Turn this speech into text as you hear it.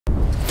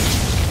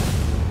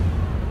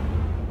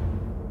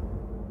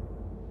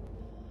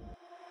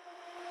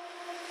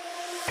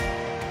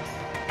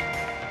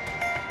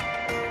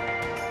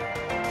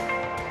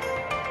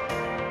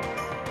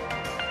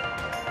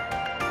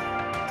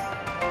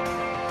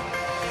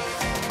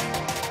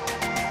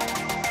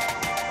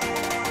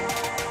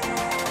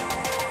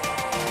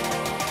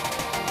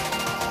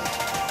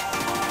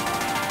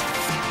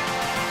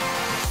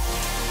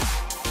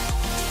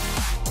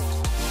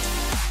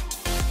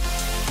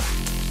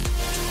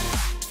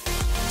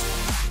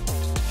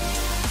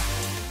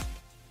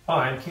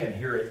Hi, I'm Ken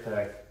here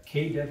at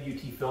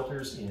KWT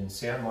Filters in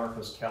San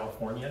Marcos,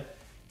 California,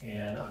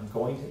 and I'm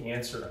going to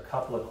answer a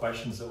couple of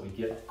questions that we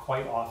get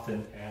quite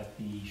often at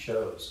the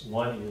shows.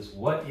 One is,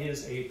 what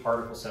is a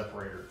particle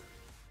separator?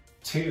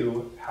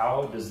 Two,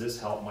 how does this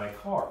help my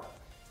car?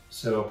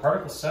 So a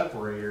particle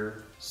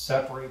separator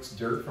separates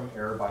dirt from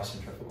air by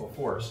centrifugal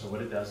force. So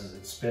what it does is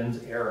it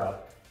spins air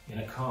up in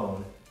a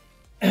cone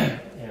and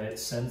it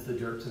sends the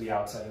dirt to the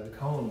outside of the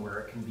cone where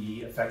it can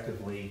be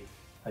effectively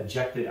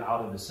ejected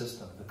out of the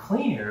system. The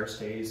clean air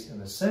stays in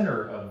the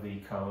center of the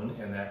cone,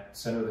 and that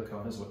center of the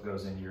cone is what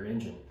goes into your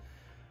engine.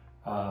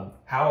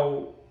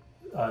 How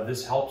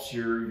this helps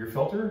your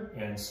filter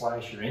and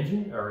slash your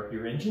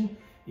engine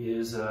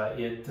is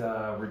it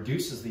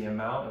reduces the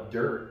amount of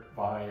dirt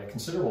by a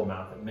considerable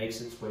amount that makes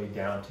its way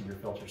down to your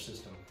filter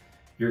system.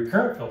 Your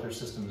current filter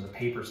system is a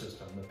paper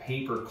system. The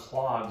paper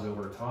clogs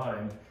over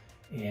time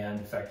and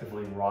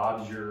effectively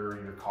robs your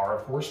car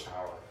of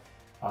horsepower.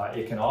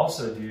 It can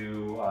also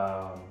do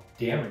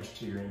damage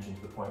to your engine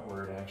to the point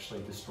where it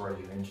actually destroys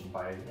your engine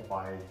by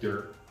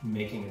dirt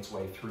making its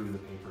way through the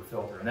paper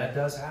filter. And that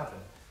does happen,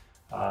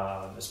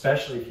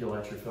 especially if you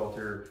let your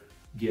filter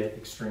get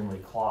extremely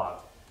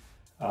clogged.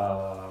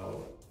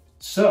 How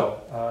does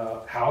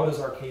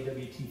our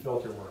KWT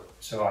filter work?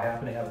 So I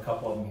happen to have a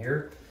couple of them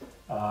here.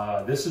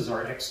 This is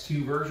our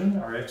X2 version.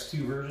 Our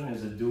X2 version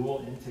is a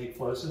dual intake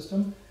flow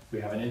system. We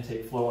have an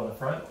intake flow on the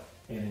front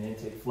and an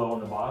intake flow on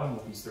the bottom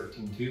with these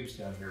 13 tubes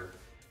down here.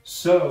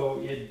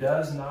 So it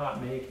does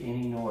not make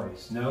any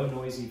noise. No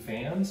noisy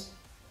fans.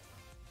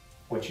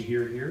 What you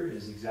hear here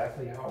is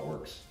exactly how it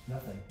works.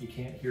 Nothing. You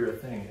can't hear a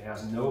thing. It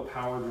has no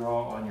power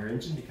draw on your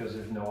engine because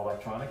there's no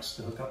electronics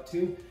to hook up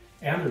to.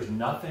 And there's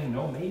nothing,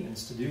 no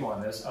maintenance to do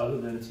on this other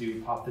than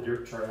to pop the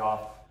dirt tray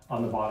off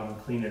on the bottom and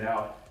clean it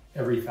out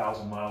every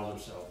 1,000 miles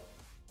or so.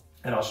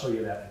 And I'll show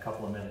you that in a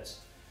couple of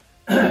minutes.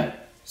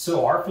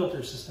 So our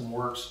filter system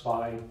works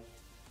by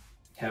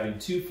having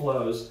two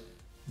flows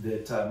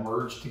that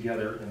merge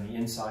together in the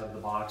inside of the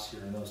box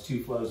here. And those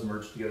two flows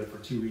merge together for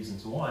two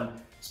reasons. One,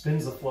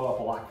 spins the flow up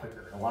a lot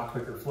quicker. A lot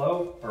quicker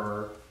flow,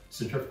 or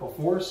centrifugal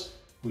force,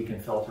 we can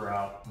filter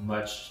out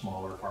much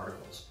smaller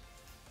particles.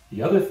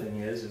 The other thing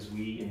is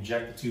we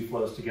inject the two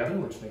flows together,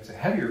 which makes a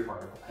heavier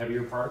particle.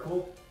 Heavier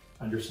particle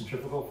under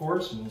centrifugal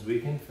force means we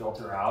can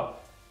filter out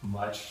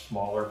much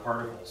smaller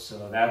particles.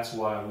 So that's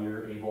why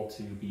we're able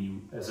to be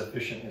as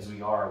efficient as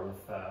we are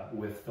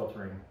with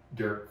filtering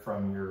dirt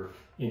from your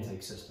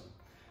intake system.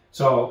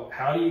 So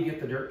how do you get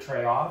the dirt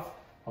tray off?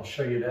 I'll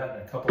show you that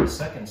in a couple of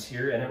seconds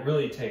here, and it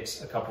really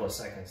takes a couple of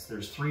seconds.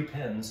 There's 3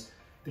 pins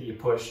that you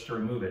push to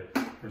remove it.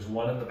 There's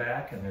one in the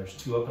back and there's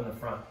 2 up in the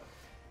front.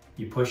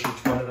 You push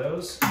each one of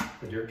those,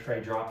 the dirt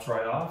tray drops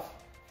right off,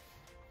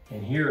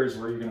 and here's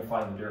where you're going to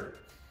find the dirt.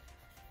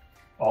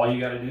 All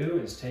you got to do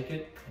is take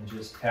it and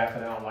just tap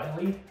it out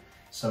lightly.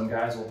 Some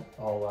guys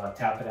will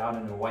tap it out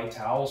into a white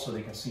towel so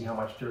they can see how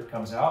much dirt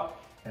comes out,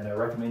 and I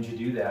recommend you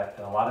do that.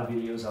 A lot of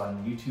videos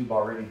on YouTube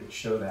already that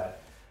show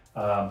that.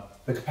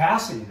 The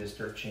capacity of this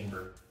dirt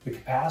chamber, the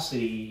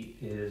capacity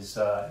is,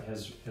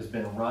 has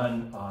been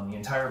run on the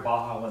entire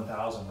Baja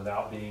 1000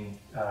 without being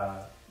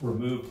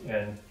removed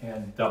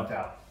and dumped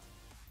out.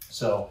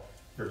 So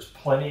there's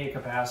plenty of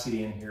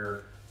capacity in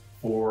here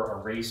for a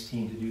race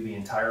team to do the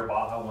entire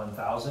Baja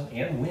 1000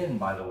 and win,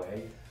 by the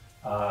way.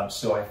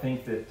 So I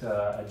think that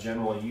a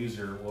general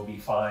user will be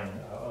fine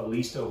at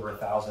least over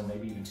 1,000,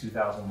 maybe even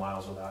 2,000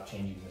 miles without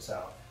changing this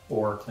out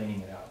or cleaning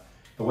it out.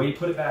 The way you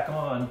put it back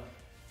on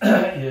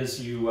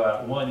is you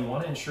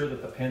want to ensure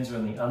that the pins are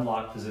in the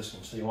unlocked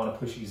position. So you want to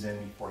push these in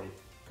before you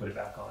put it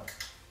back on.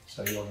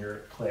 So you'll hear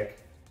it click.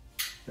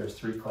 There's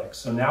 3 clicks.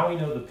 So now we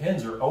know the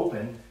pins are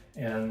open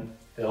and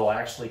it'll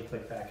actually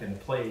click back into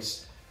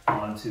place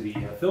onto the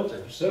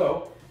filter.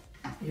 So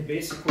you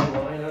basically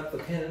line up the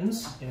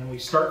pins and we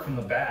start from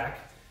the back,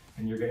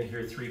 and you're going to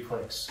hear 3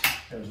 clicks.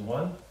 There's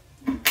 1,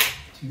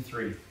 2,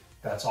 3.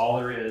 That's all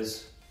there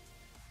is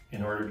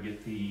in order to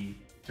get the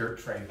dirt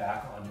tray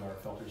back onto our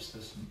filter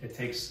system. It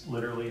takes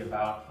literally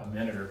about a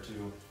minute or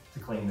 2 to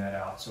clean that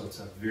out. So it's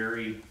a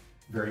very,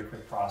 very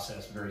quick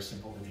process, very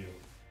simple to do.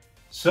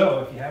 So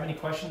if you have any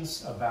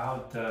questions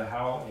about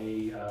how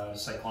a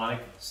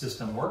cyclonic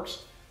system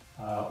works,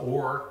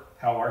 or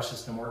how our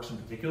system works in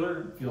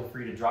particular, feel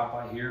free to drop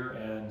by here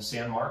in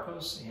San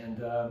Marcos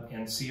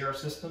and see our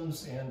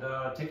systems and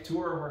take a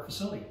tour of our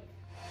facility.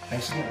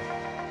 Thanks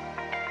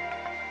again.